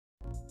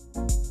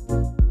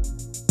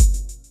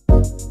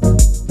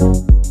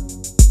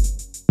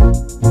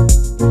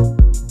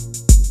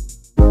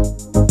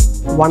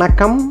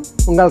வணக்கம்,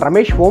 உங்கள்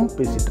ரமேஷ்வோம்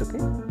பேசிகிட்டு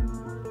இருக்கேன்.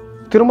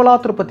 Tirumala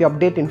Tirupati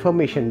update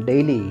information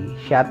daily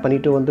share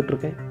பண்ணிட்டு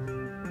வந்துட்டுருக்கேன்.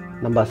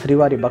 நம்ம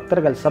ஸ்ரீவாரி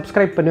பக்தர்கள்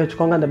சப்ஸ்கிரைப் பண்ணி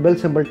வச்சுக்கோங்க, அந்த பெல்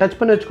சிம்பிள் டச்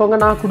பண்ணி வச்சுக்கோங்க.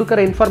 நான் கொடுக்குற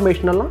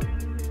இன்ஃபர்மேஷனெல்லாம்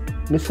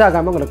மிஸ்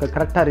ஆகாமல் உங்களுக்கு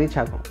கரெக்டாக ரீச்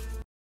ஆகும்.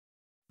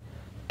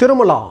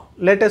 திருமலா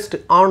லேட்டஸ்ட்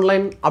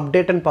ஆன்லைன்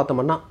அப்டேட்டுன்னு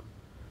பார்த்தோம்னா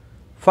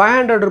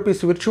 500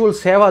 rupees விர்ச்சுவல்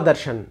சேவா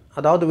தர்ஷன்,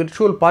 அதாவது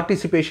virtual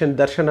participation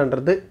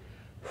தர்ஷன்ன்றது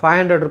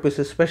 500 rupees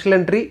special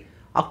entry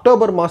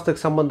October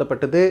மாதத்துக்கு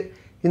சம்மந்தப்பட்டது.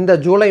 இந்த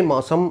ஜூலை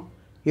மாதம்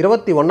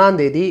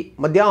 21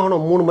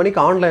 மத்தியானம் 3 மணிக்கு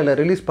ஆன்லைனில்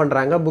ரிலீஸ்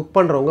பண்ணுறாங்க. புக்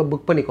பண்ணுறவங்க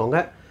புக் பண்ணிக்கோங்க.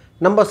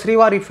 நம்ம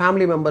ஸ்ரீவாரி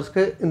ஃபேமிலி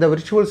மெம்பர்ஸ்க்கு இந்த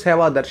விர்ச்சுவல்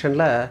சேவா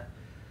தர்ஷனில்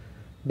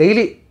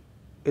டெய்லி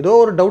ஏதோ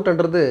ஒரு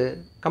டவுட்ன்றது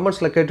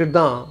கமெண்ட்ஸில் கேட்டுட்டு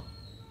தான்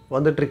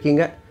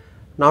வந்துட்டுருக்கீங்க.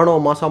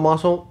 நானும்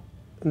மாதம்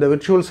இந்த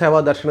விர்ச்சுவல் சேவா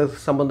தர்ஷனுக்கு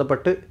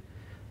சம்மந்தப்பட்டு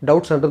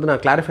டவுட்ஸ்ன்றது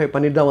நான் கிளாரிஃபை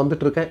பண்ணிட்டு தான்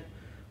வந்துட்டுருக்கேன்.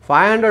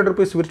 500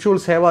 rupees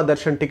விர்ச்சுவல் சேவா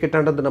தர்ஷன்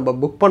டிக்கெட்டுன்றது நம்ம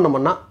புக்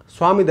பண்ணோம்னா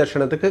சுவாமி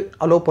தர்ஷனத்துக்கு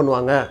அலோவ்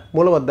பண்ணுவாங்க,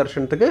 மூலவர்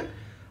தர்ஷனத்துக்கு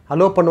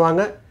அலோவ்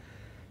பண்ணுவாங்க.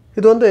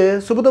 இது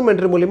சுபதம்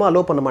என்ட்ரி மூலிமா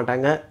அலோவ் பண்ண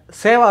மாட்டாங்க,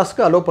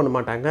 சேவாஸ்க்கு அலோவ் பண்ண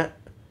மாட்டாங்க.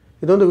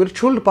 இது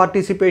விர்ச்சுவல்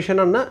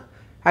பார்ட்டிசிபேஷன்னா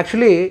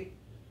ஆக்சுவலி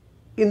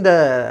இந்த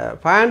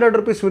 500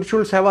 rupees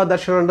விர்ச்சுவல் சேவா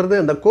தர்ஷனன்றது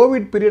இந்த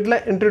கோவிட் பீரியடில்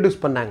இன்ட்ரடியூஸ்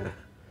பண்ணாங்க.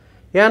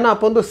 ஏன்னா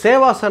அப்போ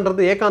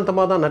சேவாஸ்ன்றது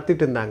ஏகாந்தமாக தான்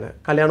நடத்திட்டு இருந்தாங்க.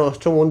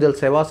 Kalyanotsavam,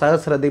 unjaseva,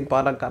 sahasra,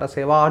 deepalankara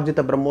Seva,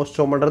 Arjitha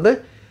Brahmotsavam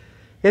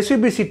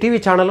SVBC TV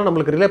சேனலில்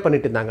நம்மளுக்கு ரிலே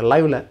பண்ணிட்டு இருந்தாங்க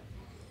லைவில்.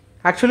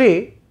 ஆக்சுவலி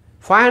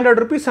 500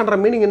 rupeesன்ற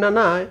மீனிங்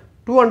என்னென்னா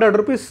 200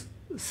 rupees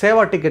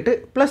Seva ticket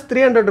plus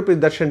 300 rupees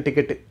Darshan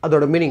ticket.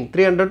 அதோட மீனிங்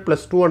 300 +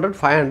 200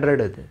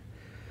 500 அது.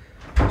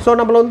 ஸோ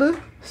நம்மளை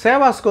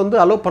சேவாஸ்க்கு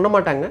அலோவ் பண்ண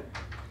மாட்டாங்க,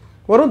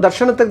 வரும்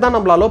தர்ஷனத்துக்கு தான்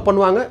நம்மளை அலோவ்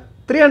பண்ணுவாங்க.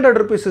 300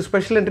 rupees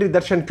special entry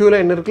Darshan Q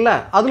line இருக்குல்ல,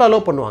 அதில்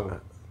அலோவ் பண்ணுவாங்க.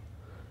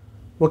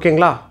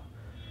 ஓகேங்களா?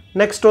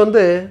 நெக்ஸ்ட்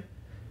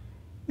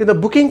இந்த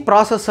புக்கிங்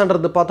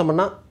ப்ராசஸ்ன்றது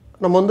பார்த்தோம்னா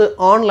நம்ம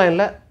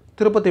ஆன்லைனில்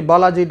திருப்பதி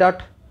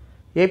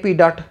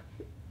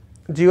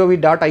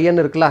balaji.ap.gov.in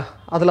இருக்குல்ல,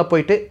 அதில்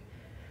போயிட்டு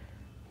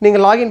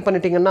நீங்கள் லாகின்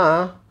பண்ணிட்டீங்கன்னா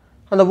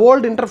அந்த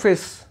ஓல்டு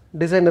இன்டர்ஃபேஸ்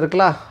டிசைன்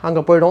இருக்குல்ல,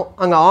 அங்கே போய்டும்.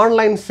 அங்கே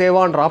ஆன்லைன்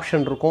சேவான்ற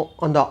ஆப்ஷன் இருக்கும்.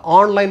 அந்த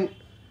ஆன்லைன்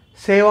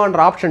சேவான்ற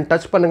ஆப்ஷன்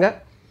டச் பண்ணுங்கள்.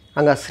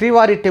 அங்கே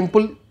ஸ்ரீவாரி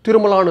டெம்பிள்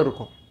திருமலான்னு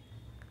இருக்கும்.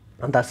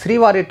 அந்த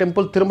ஸ்ரீவாரி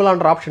டெம்பிள்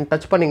திருமலான்ற ஆப்ஷன்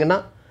டச் பண்ணிங்கன்னா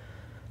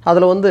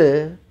அதில்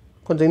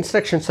கொஞ்சம்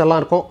இன்ஸ்ட்ரக்ஷன்ஸ்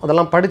எல்லாம் இருக்கும்.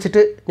 அதெல்லாம்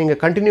படிச்சுட்டு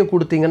நீங்கள் கண்டினியூ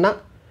கொடுத்தீங்கன்னா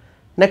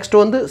நெக்ஸ்ட்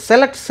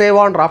செலக்ட்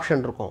சேவான்ற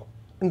ஆப்ஷன் இருக்கும்.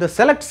 இந்த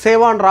செலக்ட்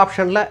சேவான்ற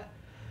ஆப்ஷனில்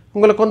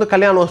உங்களுக்கு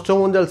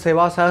Kalyanotsavam,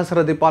 unjaseva,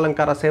 sahasra,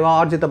 deepalankara Seva,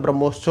 Arjitha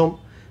Brahmotsavam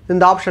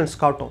இந்த ஆப்ஷன்ஸ்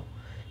காட்டும்.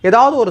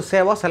 ஏதாவது ஒரு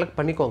சேவா செலக்ட்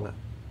பண்ணிக்கோங்க,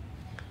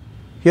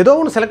 ஏதோ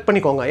ஒன்று செலக்ட்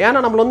பண்ணிக்கோங்க. ஏன்னா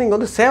நம்மள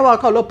இங்கே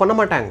சேவாவுக்கு அலோவ் பண்ண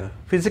மாட்டாங்க,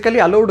 ஃபிசிக்கலி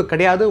அலோவ்டு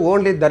கிடையாது.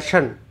 Only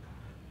Darshan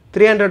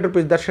 300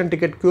 rupees Darshan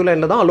ticket Q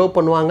லைனில் தான் அலோவ்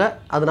பண்ணுவாங்க.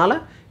 அதனால்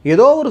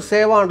ஏதோ ஒரு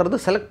சேவான்றது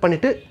செலக்ட்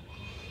பண்ணிவிட்டு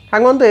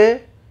அங்கே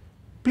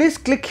please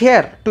click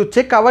here to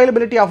check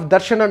availability of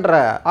தர்ஷன்ன்ற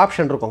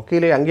option இருக்கும்.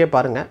 கீழே அங்கேயே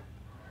பாருங்கள்.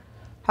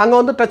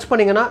 அங்கே டச்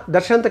பண்ணிங்கன்னா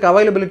தர்ஷனத்துக்கு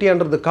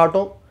அவைலபிலிட்டின்றது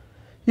காட்டும்.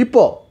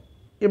 இப்போது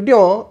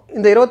எப்படியும்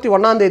இந்த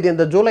 21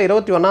 இந்த ஜூலை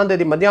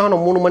 21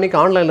 மத்தியானம் 3 மணிக்கு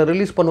ஆன்லைனில்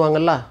ரிலீஸ்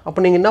பண்ணுவாங்கல்ல, அப்போ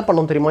நீங்கள் என்ன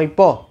பண்ணணும் தெரியுமா?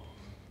 இப்போது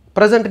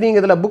ப்ரெசென்ட்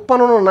நீங்கள் இதில் புக்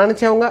பண்ணணும்னு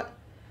நினச்சவங்க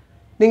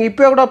நீங்கள்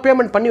இப்போ கூட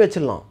பேமெண்ட் பண்ணி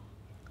வச்சிடலாம்.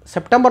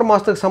 செப்டம்பர்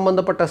மாதத்துக்கு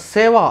சம்மந்தப்பட்ட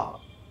சேவா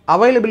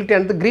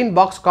அவைலபிலிட்டியானது க்ரீன்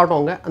பாக்ஸ்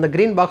காட்டுவாங்க. அந்த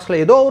க்ரீன்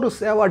பாக்ஸில் ஏதோ ஒரு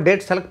சேவா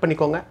டேட் செலக்ட்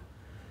பண்ணிக்கோங்க.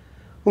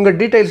 உங்கள்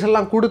டீட்டெயில்ஸ்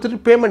எல்லாம் கொடுத்துட்டு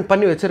பேமெண்ட்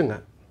பண்ணி வச்சுருங்க.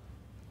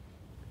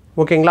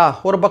 ஓகேங்களா?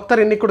 ஒரு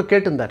பக்தர் இன்றைக்கி கூட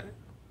கேட்டிருந்தார்,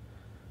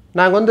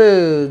 நாங்கள்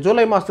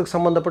ஜூலை மாதத்துக்கு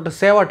சம்மந்தப்பட்ட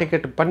சேவா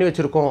டிக்கெட் பண்ணி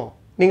வச்சுருக்கோம்,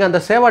 நீங்கள் அந்த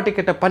சேவா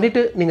டிக்கெட்டை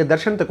பண்ணிவிட்டு நீங்கள்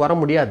தர்ஷனத்துக்கு வர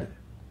முடியாது.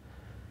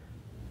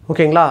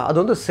 ஓகேங்களா?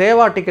 அது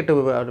சேவா டிக்கெட்டு,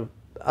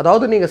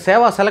 அதாவது நீங்கள்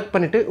சேவா செலக்ட்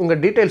பண்ணிவிட்டு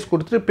உங்கள் டீட்டெயில்ஸ்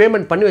கொடுத்துட்டு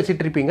பேமெண்ட் பண்ணி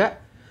வச்சுட்டு இருப்பீங்க.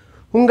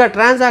 உங்கள்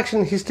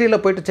டிரான்சாக்ஷன்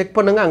ஹிஸ்ட்ரியில் போய்ட்டு செக்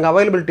பண்ணுங்கள், அங்கே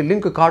அவைலபிலிட்டி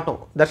லிங்க் காட்டும்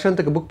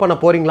தர்ஷனத்துக்கு புக் பண்ண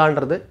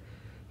போகிறீங்களான்றது.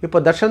 இப்போ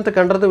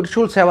தர்ஷனத்துக்குன்றது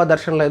விர்ச்சுவல் சேவா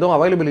தர்ஷனில் எதுவும்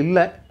அவைலபிள்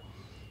இல்லை.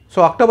 ஸோ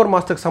அக்டோபர்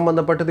மாதத்துக்கு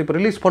சம்மந்தப்பட்டது இப்போ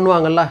ரிலீஸ்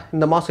பண்ணுவாங்கல்ல,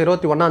 இந்த மாதம்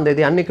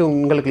 21 அன்றைக்கி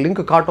உங்களுக்கு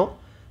லிங்க் காட்டும்.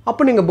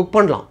 அப்போ நீங்கள் புக்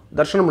பண்ணலாம்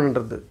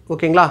தர்ஷனம்ன்றது.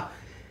 ஓகேங்களா?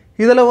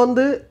 இதில்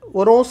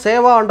வரும்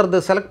சேவான்றது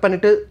செலக்ட்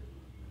பண்ணிவிட்டு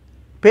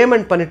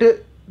பேமெண்ட் பண்ணிவிட்டு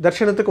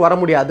தர்ஷனத்துக்கு வர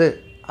முடியாது,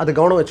 அது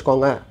கவனம்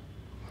வச்சுக்கோங்க.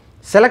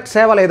 செலக்ட்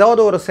சேவாவில்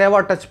ஏதாவது ஒரு சேவா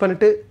டச்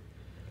பண்ணிவிட்டு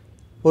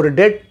ஒரு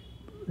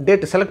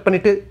டேட் செலக்ட்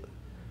பண்ணிவிட்டு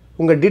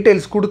உங்கள்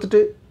டீட்டெயில்ஸ்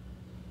கொடுத்துட்டு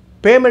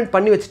பேமெண்ட்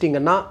பண்ணி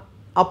வச்சிட்டிங்கன்னா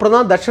அப்புறம்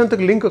தான்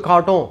தர்ஷனத்துக்கு லிங்க்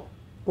காட்டும்.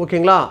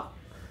 ஓகேங்களா?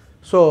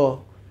 ஸோ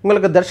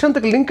உங்களுக்கு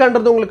தர்ஷனத்துக்கு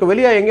லிங்க்ன்றது உங்களுக்கு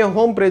வெளியே எங்கேயும்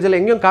ஹோம் பேஜில்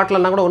எங்கேயும்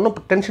காட்டலன்னா கூட ஒன்றும்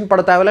டென்ஷன்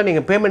பட தேவையில்லை.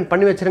 நீங்கள் பேமெண்ட்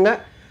பண்ணி வச்சுருங்க.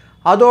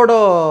 அதோட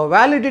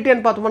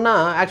வேலிடிட்டின்னு பார்த்தோம்னா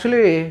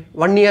ஆக்சுவலி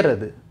 1 year.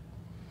 அது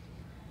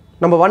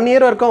நம்ம 1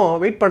 year வரைக்கும்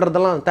வெயிட்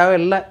பண்ணுறதெல்லாம்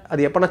தேவையில்லை.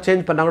 அது எப்போனா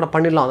சேஞ்ச் பண்ணால் கூட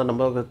பண்ணிடலாம், அது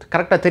நம்ம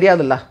கரெக்டாக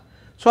தெரியாதுல்ல.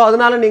 ஸோ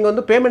அதனால்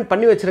நீங்கள் பேமெண்ட்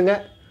பண்ணி வச்சுருங்க.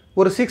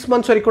 ஒரு 6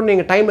 months வரைக்கும்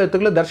நீங்கள் டைம்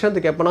எடுத்துக்கல,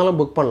 தர்ஷனத்துக்கு எப்போனாலும்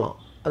புக் பண்ணலாம்.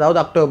 அதாவது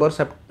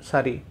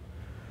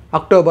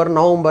அக்டோபர்,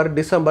 நவம்பர்,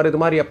 டிசம்பர் இது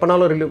மாதிரி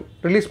எப்போனாலும்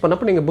ரிலீஸ்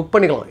பண்ணப்போ நீங்கள் புக்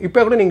பண்ணிக்கலாம். இப்போ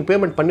கூட நீங்கள்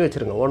பேமெண்ட் பண்ணி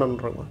வச்சுருங்க.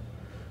 ஓனன்றவங்க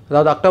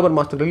அதாவது அக்டோபர்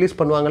மாதத்துக்கு ரிலீஸ்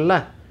பண்ணுவாங்கல்ல,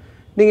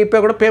 நீங்கள் இப்போ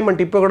கூட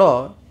பேமெண்ட் இப்போ கூட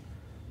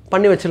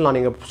பண்ணி வச்சிடலாம்.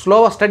 நீங்கள்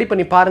ஸ்லோவாக ஸ்டடி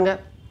பண்ணி பாருங்கள்,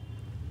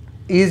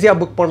 ஈஸியாக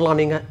புக் பண்ணலாம்.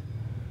 நீங்கள்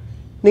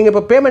நீங்கள்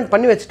இப்போ பேமெண்ட்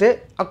பண்ணி வச்சுட்டு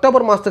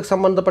அக்டோபர் மாதத்துக்கு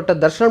சம்மந்தப்பட்ட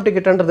தர்ஷனம்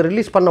டிக்கெட்டுன்றது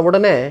ரிலீஸ் பண்ண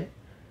உடனே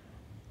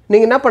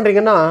நீங்கள் என்ன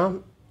பண்ணுறீங்கன்னா,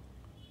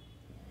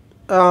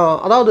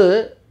 அதாவது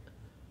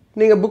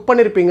நீங்கள் புக்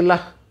பண்ணியிருப்பீங்களா,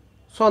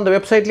 ஸோ அந்த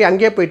வெப்சைட்லேயே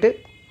அங்கேயே போய்ட்டு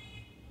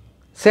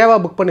சேவா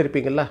புக்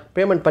பண்ணியிருப்பீங்களா,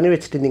 பேமெண்ட் பண்ணி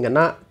வச்சுட்டு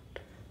இருந்தீங்கன்னா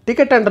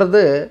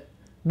டிக்கெட்டுன்றது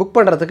புக்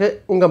பண்ணுறதுக்கு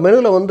உங்கள்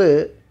மெனுவில் வந்து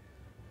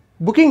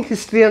புக்கிங்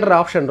ஹிஸ்ட்ரின்ற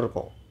ஆப்ஷன்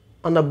இருக்கும்.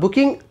 அந்த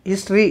புக்கிங்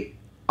ஹிஸ்ட்ரி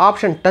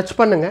ஆப்ஷன் டச்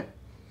பண்ணுங்கள்.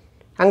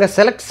 அங்கே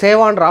செலக்ட்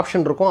சேவான்ற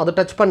ஆப்ஷன் இருக்கும், அதை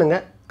டச்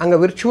பண்ணுங்கள். அங்கே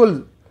விர்ச்சுவல்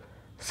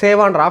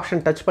சேவான்ற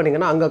ஆப்ஷன் டச்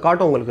பண்ணிங்கன்னா அங்கே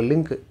காட்டும் உங்களுக்கு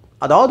லிங்க்கு.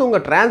 அதாவது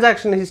உங்கள்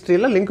டிரான்சாக்ஷன்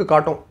ஹிஸ்ட்ரியில் லிங்க்கு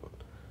காட்டும்.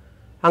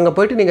 அங்கே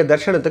போய்ட்டு நீங்கள்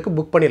தர்ஷனத்துக்கு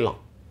புக் பண்ணிடலாம்.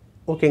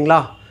 ஓகேங்களா?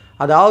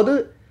 அதாவது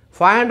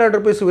 500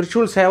 rupees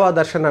விர்ச்சுவல் சேவா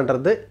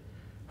தர்ஷனன்றது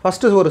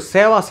ஃபஸ்ட்டு ஒரு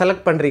சேவா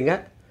செலக்ட் பண்ணுறீங்க,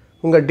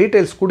 உங்கள்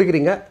டீட்டெயில்ஸ்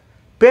கொடுக்குறீங்க,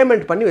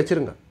 பேமெண்ட் பண்ணி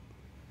வச்சுருங்க.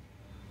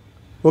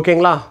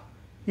 ஓகேங்களா?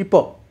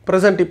 இப்போது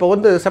ப்ரெசென்ட் இப்போ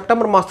வந்து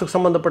செப்டம்பர் மாதத்துக்கு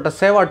சம்மந்தப்பட்ட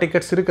சேவா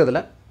டிக்கெட்ஸ் இருக்குதுல,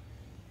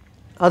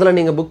 அதில்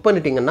நீங்கள் புக்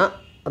பண்ணிட்டீங்கன்னா,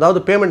 அதாவது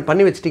பேமெண்ட்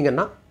பண்ணி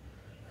வச்சிட்டிங்கன்னா,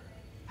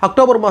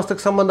 அக்டோபர்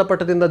மாதத்துக்கு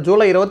சம்மந்தப்பட்டது இந்த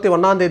ஜூலை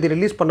 21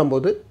 ரிலீஸ்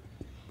பண்ணும்போது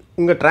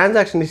உங்கள்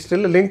டிரான்சாக்ஷன்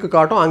ஹிஸ்ட்ரியில் லிங்க்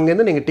காட்டும்.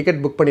 அங்கேருந்து நீங்கள்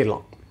டிக்கெட் புக்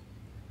பண்ணிடலாம்.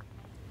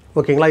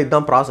 ஓகேங்களா?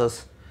 இதுதான் ப்ராசஸ்.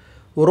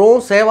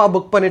 வெறும் சேவா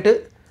புக் பண்ணிவிட்டு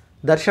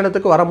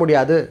தர்ஷனத்துக்கு வர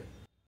முடியாது.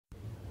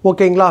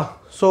 ஓகேங்களா?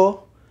 ஸோ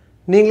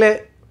நீங்களே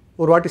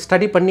ஒரு வாட்டி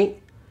ஸ்டடி பண்ணி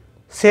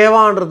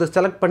சேவான்றது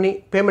செலக்ட் பண்ணி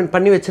பேமெண்ட்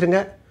பண்ணி வச்சுருங்க.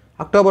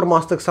 அக்டோபர்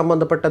மாதத்துக்கு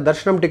சம்மந்தப்பட்ட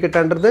தர்ஷனம்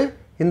டிக்கெட்டுன்றது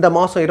இந்த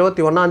மாதம்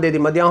 21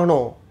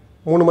 மதியானம்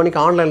 3 மணிக்கு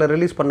ஆன்லைனில்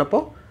ரிலீஸ் பண்ணப்போ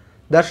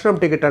தர்ஷனம்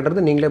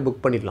டிக்கெட்டுன்றது நீங்களே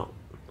புக் பண்ணிடலாம்.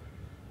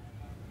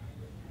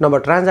 நம்ம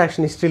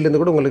டிரான்சாக்ஷன்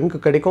ஹிஸ்ட்ரியிலேருந்து கூட உங்களுக்கு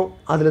லிங்க் கிடைக்கும்,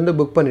 அதுலேருந்து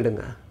புக்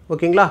பண்ணிவிடுங்க.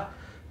 ஓகேங்களா?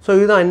 ஸோ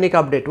இதுதான் இன்றைக்கி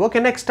அப்டேட்.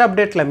 ஓகே, நெக்ஸ்ட்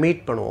அப்டேட்டில்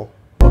மீட் பண்ணுவோம்.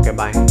 ஓகே,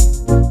 பாய்.